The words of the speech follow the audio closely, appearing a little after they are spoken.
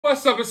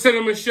What's up, a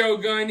Cinema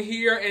Shogun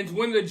here, and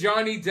when the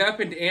Johnny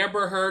Depp and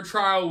Amber Heard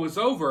trial was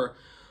over,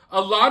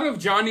 a lot of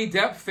Johnny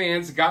Depp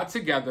fans got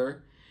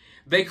together.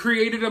 They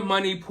created a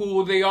money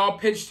pool. They all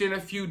pitched in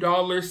a few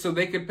dollars so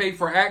they could pay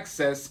for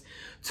access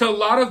to a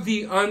lot of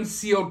the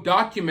unsealed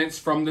documents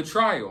from the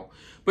trial.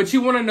 But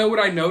you want to know what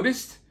I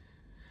noticed?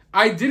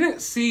 I didn't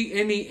see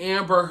any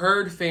Amber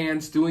Heard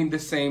fans doing the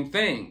same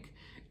thing.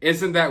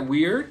 Isn't that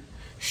weird?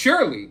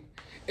 Surely,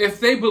 if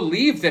they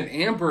believe that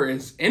Amber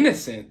is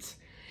innocent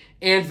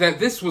and that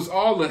this was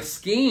all a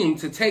scheme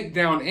to take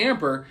down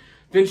Amber,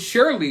 then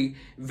surely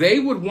they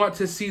would want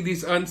to see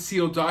these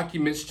unsealed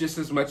documents just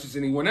as much as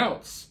anyone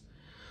else.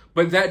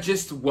 But that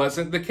just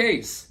wasn't the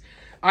case.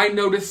 I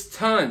noticed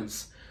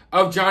tons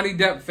of Johnny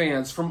Depp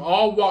fans from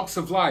all walks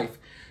of life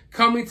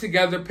coming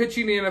together,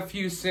 pitching in a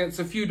few cents,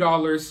 a few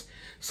dollars,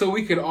 so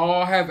we could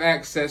all have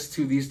access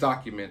to these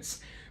documents.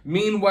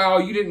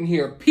 Meanwhile, you didn't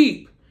hear a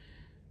peep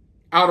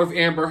out of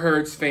Amber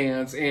Heard's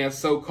fans and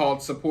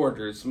so-called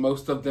supporters.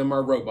 Most of them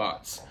are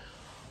robots.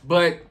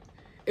 But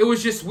it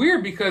was just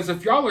weird because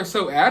if y'all are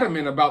so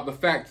adamant about the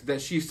fact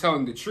that she's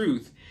telling the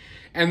truth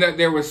and that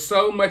there was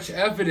so much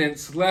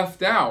evidence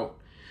left out,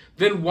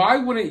 then why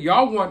wouldn't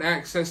y'all want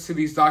access to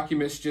these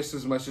documents just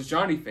as much as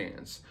Johnny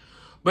fans?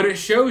 But it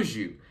shows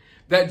you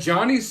that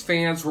Johnny's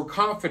fans were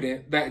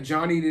confident that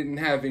Johnny didn't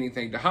have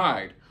anything to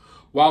hide,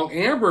 while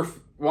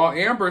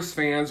Amber's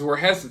fans were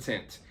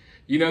hesitant.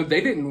 You know,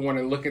 they didn't want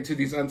to look into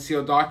these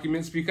unsealed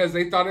documents because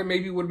they thought it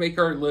maybe would make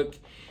her look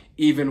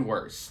even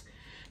worse.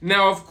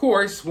 Now, of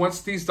course,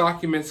 once these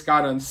documents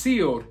got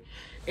unsealed,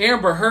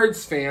 Amber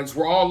Heard's fans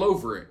were all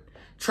over it,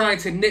 trying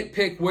to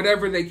nitpick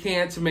whatever they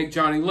can to make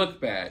Johnny look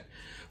bad.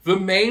 The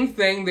main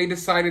thing they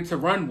decided to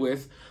run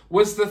with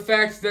was the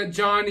fact that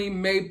Johnny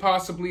may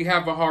possibly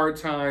have a hard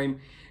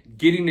time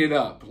getting it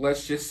up.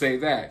 Let's just say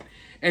that.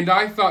 And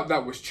I thought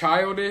that was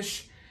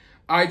childish.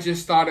 I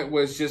just thought it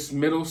was just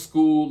middle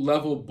school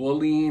level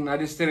bullying. I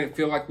just didn't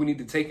feel like we need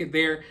to take it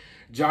there.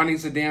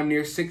 Johnny's a damn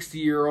near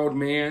 60-year-old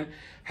man.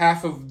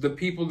 Half of the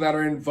people that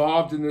are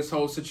involved in this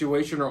whole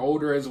situation are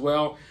older as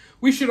well.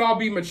 We should all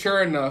be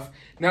mature enough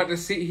not to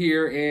sit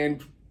here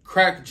and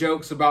crack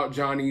jokes about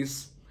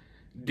Johnny's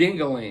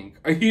ding-a-ling.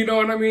 You know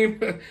what I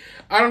mean?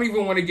 I don't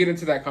even want to get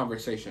into that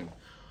conversation.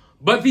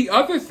 But the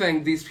other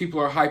thing these people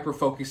are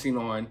hyper-focusing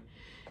on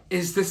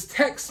is this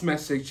text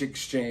message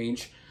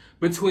exchange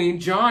between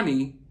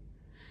Johnny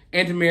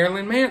and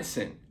Marilyn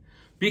Manson,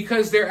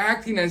 because they're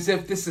acting as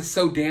if this is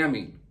so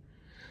damning,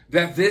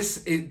 that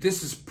this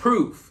is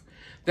proof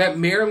that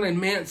Marilyn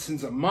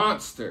Manson's a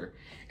monster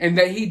and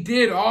that he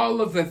did all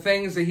of the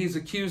things that he's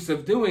accused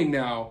of doing.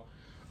 Now,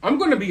 I'm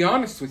going to be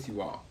honest with you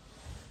all.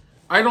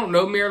 I don't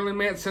know Marilyn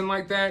Manson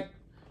like that.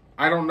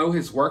 I don't know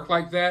his work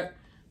like that.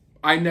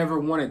 I never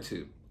wanted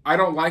to. I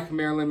don't like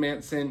Marilyn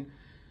Manson.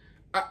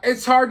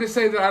 It's hard to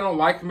say that I don't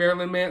like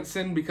Marilyn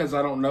Manson because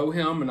I don't know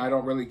him and I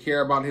don't really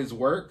care about his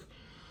work.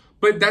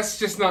 But that's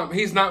just not,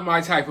 he's not my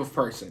type of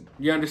person.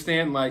 You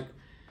understand? Like,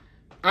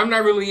 I'm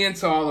not really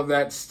into all of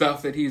that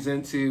stuff that he's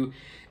into.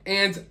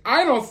 And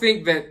I don't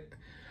think that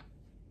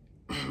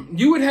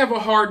you would have a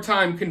hard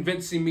time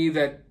convincing me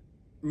that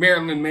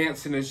Marilyn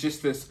Manson is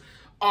just this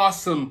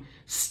awesome,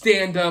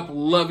 stand-up,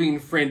 loving,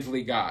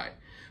 friendly guy.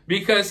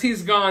 Because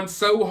he's gone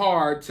so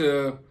hard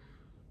to,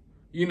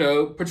 you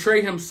know,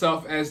 portray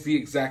himself as the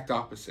exact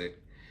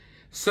opposite.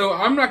 So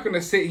I'm not going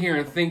to sit here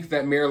and think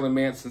that Marilyn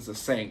Manson's a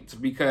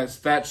saint, because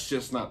that's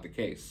just not the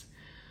case.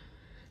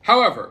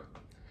 However,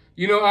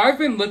 you know, I've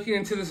been looking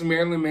into this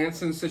Marilyn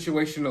Manson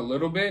situation a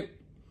little bit.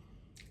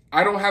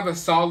 I don't have a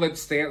solid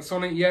stance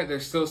on it yet.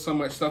 There's still so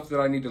much stuff that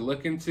I need to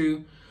look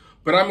into.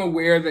 But I'm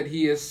aware that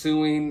he is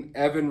suing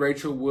Evan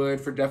Rachel Wood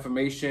for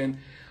defamation.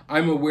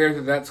 I'm aware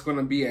that that's going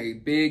to be a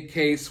big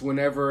case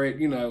whenever it,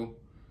 you know,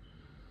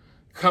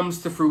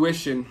 comes to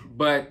fruition.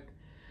 But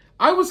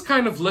I was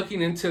kind of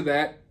looking into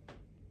that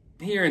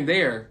here and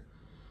there.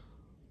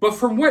 But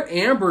from what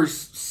Amber's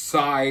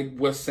side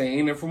was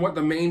saying and from what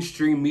the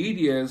mainstream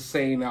media is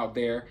saying out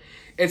there,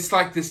 it's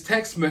like this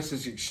text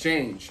message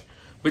exchange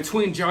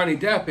between Johnny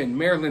Depp and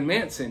Marilyn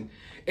Manson.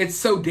 It's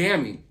so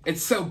damning.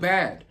 It's so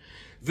bad.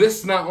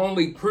 This not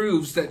only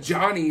proves that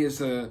Johnny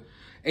is a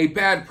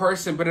bad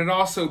person, but it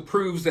also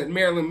proves that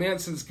Marilyn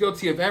Manson's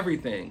guilty of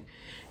everything.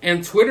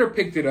 And Twitter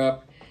picked it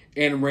up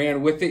and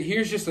ran with it.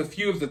 Here's just a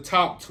few of the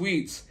top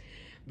tweets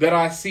that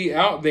I see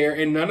out there,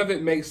 and none of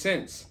it makes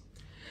sense.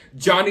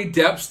 Johnny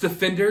Depp's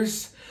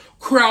defenders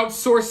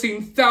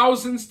crowdsourcing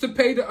thousands to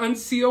pay to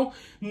unseal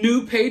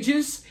new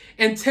pages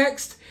and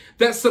text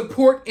that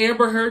support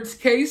Amber Heard's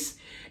case,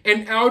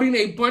 and outing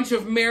a bunch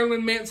of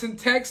Marilyn Manson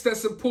texts that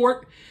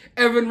support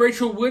Evan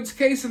Rachel Wood's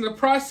case in the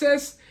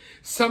process.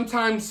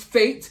 Sometimes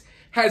fate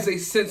has a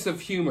sense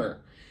of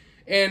humor.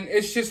 And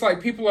it's just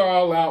like people are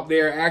all out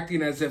there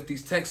acting as if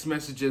these text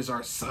messages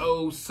are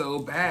so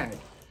bad.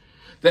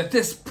 That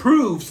this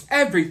proves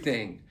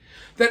everything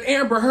that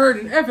Amber Heard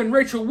and Evan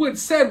Rachel Wood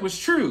said was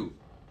true.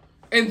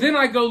 And then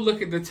I go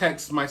look at the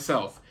text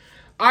myself.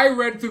 I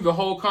read through the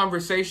whole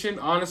conversation.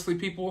 Honestly,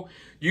 people,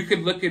 you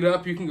can look it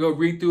up. You can go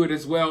read through it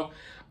as well.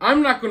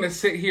 I'm not going to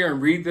sit here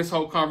and read this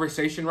whole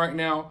conversation right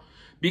now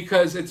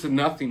because it's a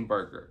nothing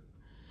burger.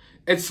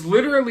 It's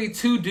literally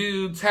two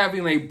dudes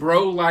having a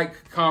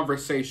bro-like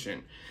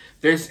conversation.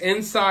 There's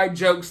inside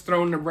jokes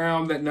thrown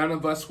around that none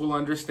of us will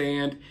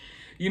understand.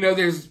 You know,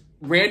 there's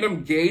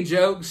random gay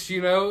jokes,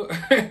 you know.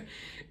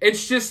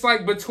 It's just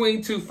like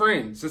between two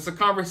friends. It's a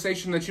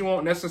conversation that you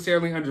won't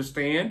necessarily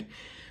understand.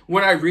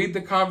 When I read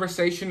the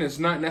conversation, it's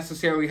not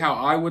necessarily how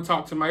I would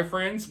talk to my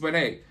friends. But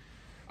hey,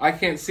 I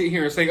can't sit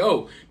here and say,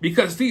 oh,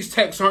 because these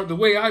texts aren't the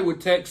way I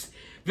would text,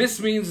 this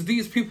means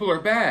these people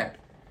are bad.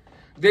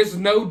 There's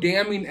no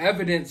damning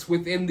evidence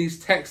within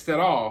these texts at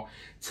all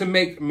to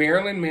make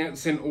Marilyn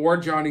Manson or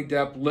Johnny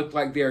Depp look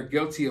like they are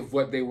guilty of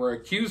what they were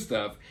accused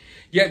of.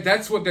 Yet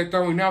that's what they're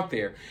throwing out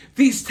there.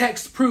 These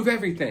texts prove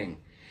everything.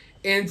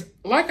 And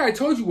like I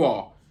told you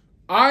all,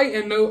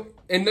 in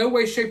no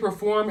way, shape, or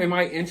form am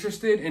I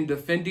interested in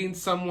defending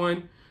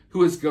someone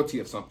who is guilty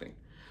of something.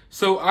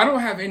 So I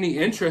don't have any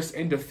interest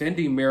in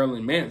defending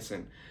Marilyn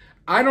Manson.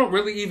 I don't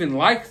really even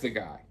like the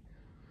guy.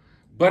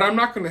 But I'm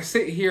not going to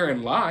sit here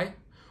and lie.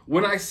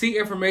 When I see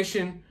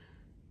information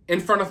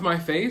in front of my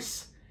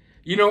face,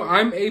 you know,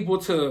 I'm able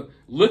to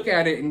look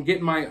at it and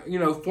get my, you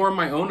know, form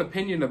my own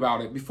opinion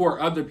about it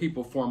before other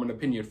people form an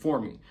opinion for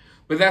me.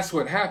 But that's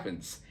what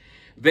happens.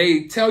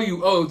 They tell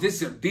you, oh,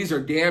 these are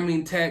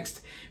damning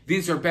texts.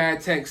 These are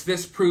bad texts.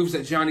 This proves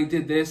that Johnny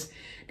did this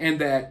and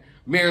that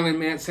Marilyn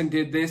Manson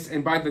did this.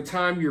 And by the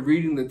time you're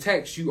reading the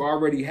text, you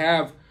already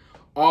have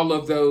all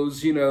of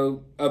those, you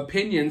know,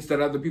 opinions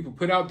that other people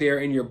put out there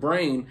in your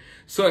brain.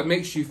 So it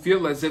makes you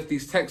feel as if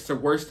these texts are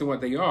worse than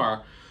what they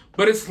are.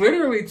 But it's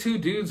literally two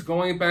dudes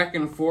going back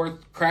and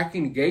forth,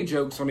 cracking gay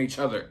jokes on each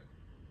other.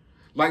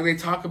 Like they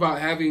talk about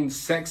having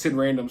sex and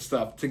random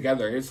stuff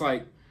together. It's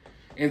like,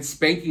 and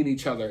spanking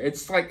each other.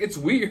 It's like, it's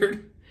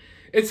weird.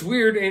 It's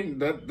weird,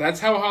 and that's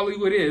how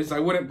Hollywood is. I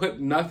wouldn't put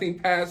nothing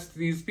past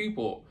these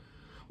people.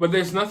 But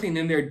there's nothing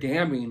in there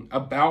damning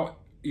about,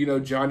 you know,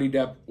 Johnny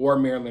Depp or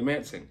Marilyn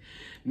Manson.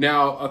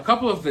 Now, a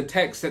couple of the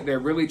texts that they're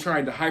really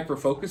trying to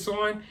hyper-focus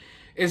on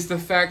is the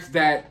fact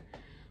that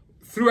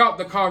throughout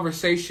the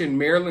conversation,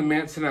 Marilyn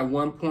Manson at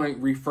one point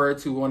referred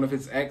to one of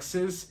his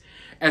exes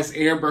as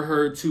Amber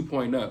Heard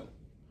 2.0.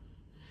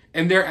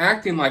 And they're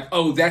acting like,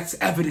 oh, that's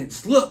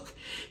evidence. Look,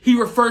 he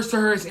refers to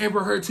her as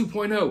Amber Heard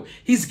 2.0.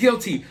 He's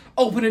guilty.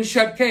 Open and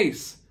shut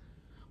case.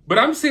 But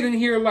I'm sitting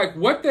here like,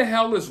 what the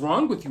hell is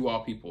wrong with you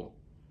all people?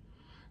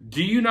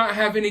 Do you not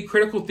have any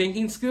critical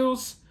thinking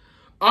skills?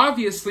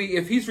 Obviously,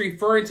 if he's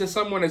referring to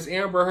someone as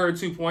Amber Heard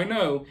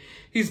 2.0,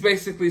 he's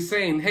basically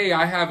saying, hey,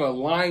 I have a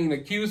lying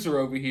accuser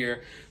over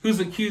here who's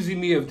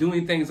accusing me of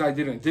doing things I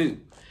didn't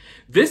do.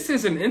 This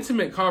is an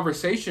intimate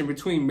conversation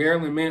between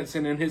Marilyn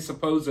Manson and his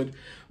supposed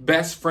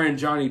best friend,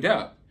 Johnny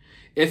Depp.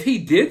 If he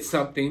did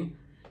something,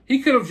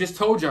 he could have just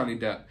told Johnny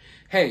Depp,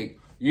 hey,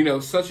 you know,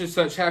 such and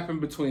such happened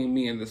between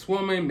me and this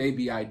woman.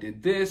 Maybe I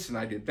did this and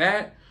I did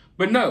that.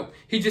 But no,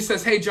 he just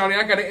says, hey, Johnny,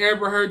 I got an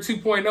Amber Heard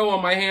 2.0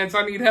 on my hands.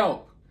 I need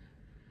help.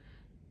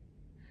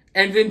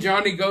 And then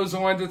Johnny goes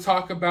on to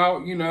talk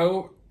about, you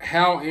know,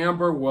 how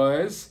Amber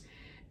was.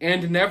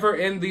 And never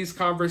in these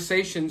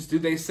conversations do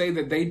they say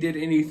that they did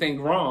anything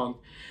wrong.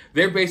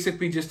 They're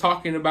basically just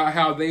talking about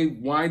how they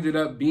winded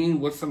up being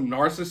with some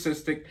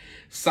narcissistic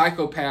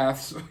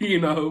psychopaths,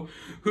 you know,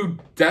 who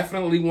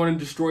definitely want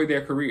to destroy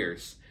their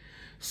careers.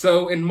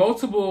 So on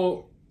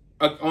multiple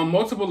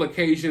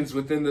occasions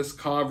within this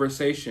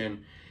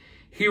conversation,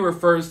 he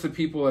refers to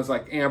people as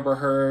like Amber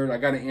Heard. I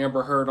got an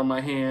Amber Heard on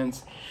my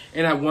hands.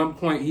 And at one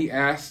point he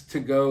asked to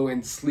go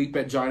and sleep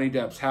at Johnny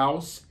Depp's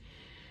house.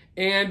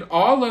 And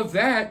all of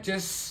that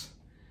just,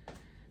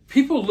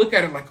 people look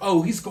at it like,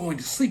 oh, he's going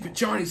to sleep at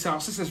Johnny's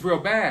house. This is real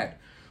bad.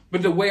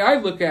 But the way I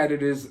look at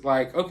it is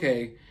like,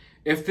 okay,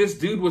 if this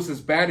dude was as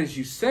bad as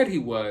you said he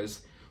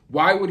was,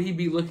 why would he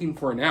be looking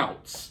for an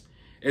outs?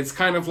 It's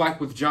kind of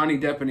like with Johnny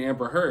Depp and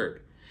Amber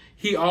Heard.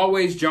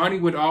 Johnny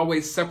would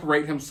always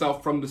separate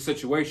himself from the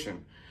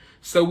situation.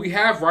 So we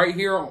have right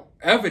here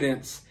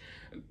evidence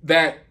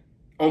that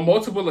on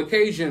multiple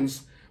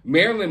occasions,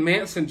 Marilyn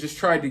Manson just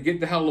tried to get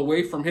the hell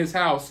away from his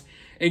house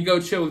and go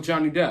chill with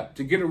Johnny Depp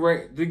to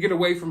get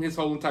away from his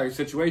whole entire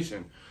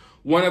situation.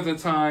 One of the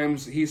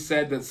times he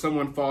said that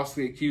someone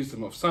falsely accused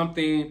him of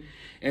something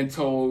and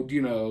told,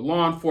 you know,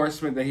 law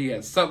enforcement that he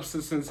had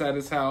substances at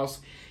his house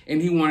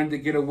and he wanted to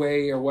get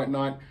away or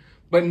whatnot.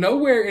 But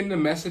nowhere in the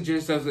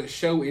messages does it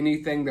show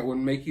anything that would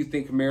make you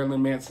think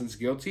Marilyn Manson's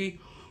guilty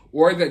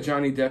or that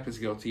Johnny Depp is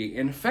guilty.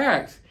 In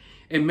fact,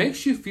 it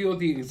makes you feel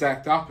the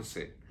exact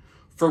opposite.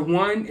 For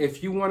one,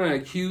 if you want to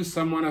accuse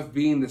someone of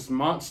being this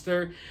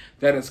monster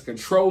that is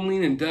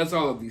controlling and does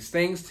all of these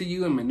things to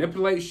you and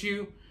manipulates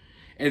you,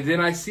 and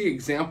then I see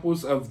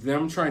examples of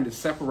them trying to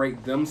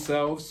separate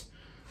themselves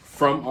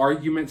from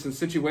arguments and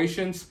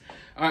situations,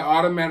 I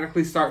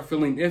automatically start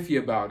feeling iffy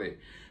about it.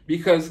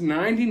 Because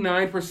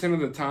 99% of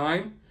the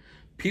time,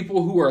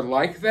 people who are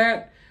like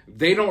that,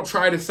 they don't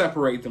try to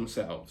separate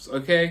themselves,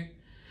 okay?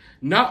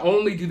 Not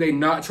only do they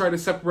not try to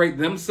separate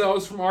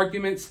themselves from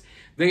arguments,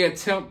 they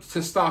attempt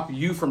to stop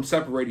you from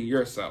separating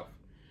yourself.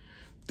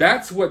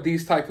 That's what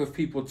these type of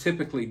people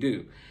typically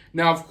do.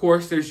 Now, of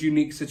course, there's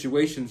unique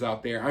situations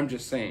out there. I'm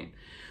just saying,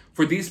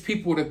 for these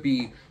people to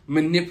be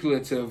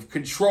manipulative,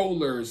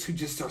 controllers who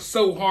just are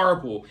so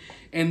horrible,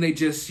 and they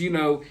just, you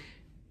know,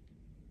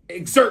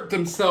 exert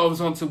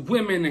themselves onto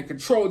women and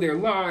control their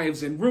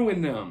lives and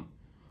ruin them.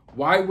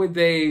 Why would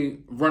they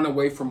run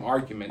away from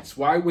arguments?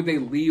 Why would they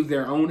leave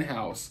their own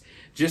house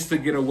just to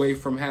get away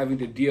from having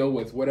to deal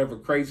with whatever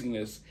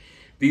craziness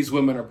these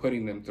women are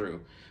putting them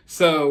through?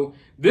 So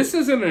this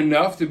isn't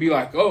enough to be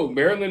like, oh,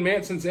 Marilyn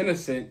Manson's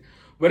innocent,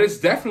 but it's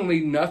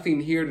definitely nothing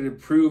here to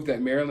prove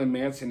that Marilyn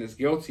Manson is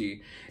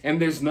guilty. And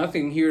there's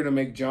nothing here to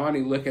make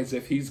Johnny look as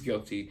if he's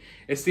guilty.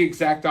 It's the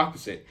exact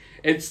opposite.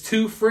 It's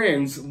two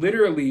friends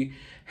literally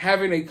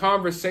having a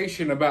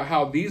conversation about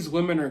how these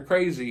women are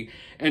crazy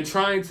and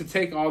trying to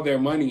take all their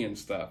money and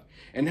stuff,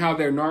 and how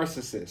they're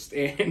narcissists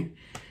and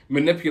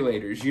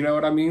manipulators. You know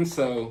what I mean?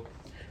 So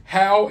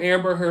how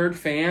Amber Heard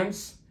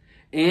fans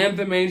and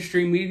the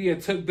mainstream media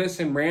took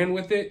this and ran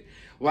with it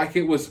like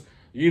it was,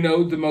 you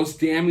know, the most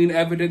damning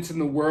evidence in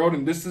the world,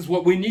 and this is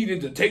what we needed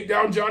to take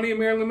down Johnny and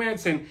Marilyn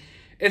Manson.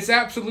 It's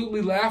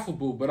absolutely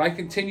laughable, but I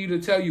continue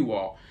to tell you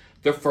all,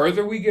 the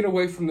further we get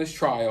away from this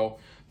trial,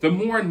 the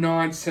more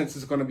nonsense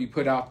is going to be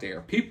put out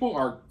there. People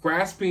are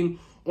grasping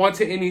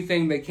onto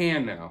anything they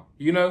can now.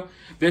 You know,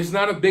 there's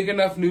not a big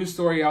enough news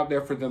story out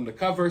there for them to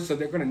cover, so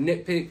they're going to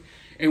nitpick,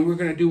 and we're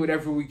going to do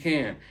whatever we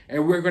can.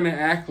 And we're going to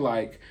act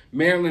like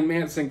Marilyn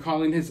Manson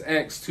calling his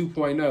ex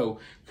 2.0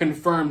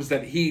 confirms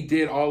that he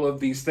did all of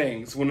these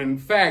things, when in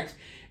fact,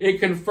 it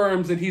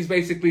confirms that he's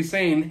basically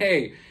saying,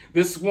 hey,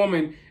 this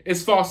woman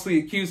is falsely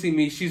accusing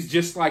me. She's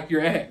just like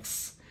your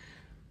ex.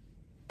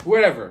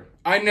 Whatever.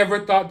 I never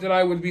thought that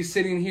I would be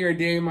sitting here a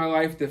day in my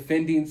life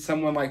defending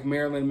someone like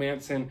Marilyn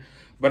Manson,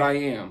 but I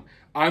am.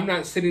 I'm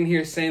not sitting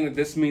here saying that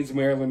this means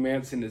Marilyn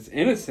Manson is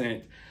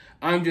innocent.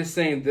 I'm just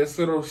saying this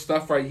little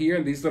stuff right here,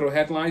 and these little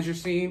headlines you're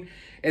seeing,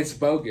 it's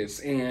bogus.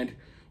 And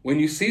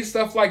when you see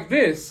stuff like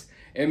this,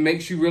 it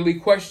makes you really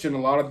question a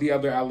lot of the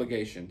other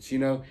allegations. You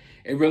know,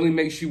 it really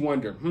makes you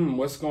wonder,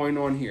 what's going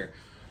on here?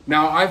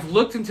 Now, I've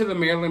looked into the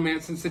Marilyn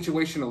Manson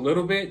situation a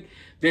little bit.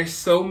 There's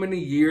so many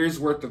years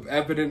worth of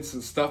evidence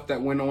and stuff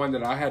that went on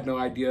that I had no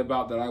idea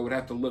about, that I would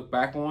have to look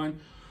back on.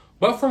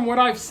 But from what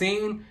I've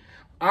seen,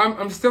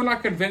 I'm still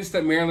not convinced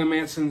that Marilyn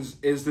Manson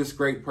is this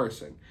great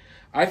person.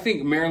 I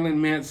think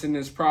Marilyn Manson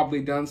has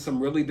probably done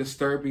some really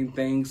disturbing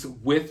things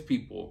with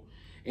people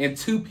and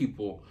to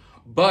people,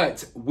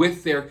 but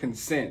with their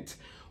consent.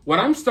 What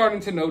I'm starting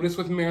to notice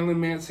with Marilyn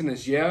Manson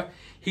is, yeah,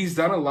 he's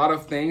done a lot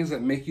of things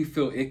that make you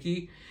feel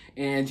icky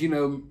and, you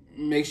know,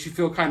 makes you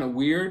feel kind of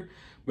weird.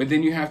 But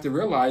then you have to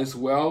realize,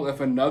 well, if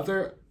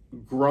another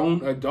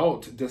grown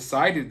adult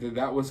decided that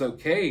that was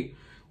okay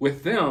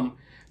with them,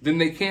 then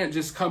they can't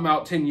just come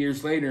out 10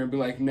 years later and be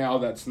like, no,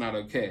 that's not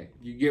okay.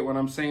 You get what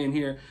I'm saying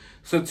here?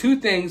 So two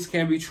things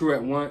can be true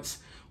at once,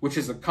 which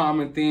is a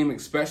common theme,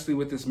 especially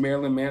with this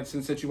Marilyn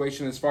Manson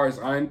situation as far as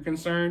I'm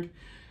concerned.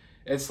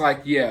 It's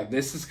like, yeah,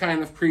 this is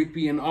kind of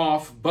creepy and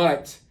off,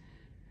 but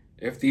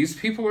if these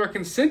people are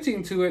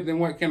consenting to it, then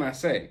what can I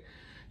say?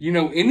 You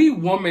know, any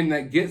woman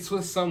that gets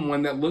with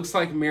someone that looks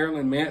like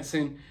Marilyn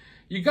Manson,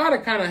 you got to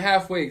kind of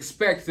halfway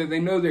expect that they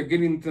know they're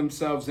getting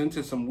themselves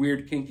into some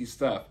weird, kinky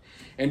stuff.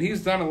 And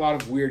he's done a lot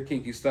of weird,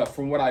 kinky stuff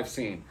from what I've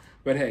seen.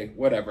 But hey,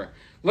 whatever.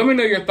 Let me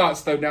know your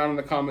thoughts, though, down in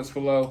the comments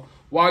below.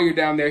 While you're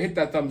down there, hit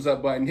that thumbs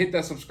up button, hit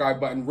that subscribe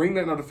button, ring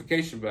that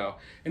notification bell.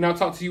 And I'll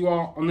talk to you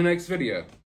all on the next video.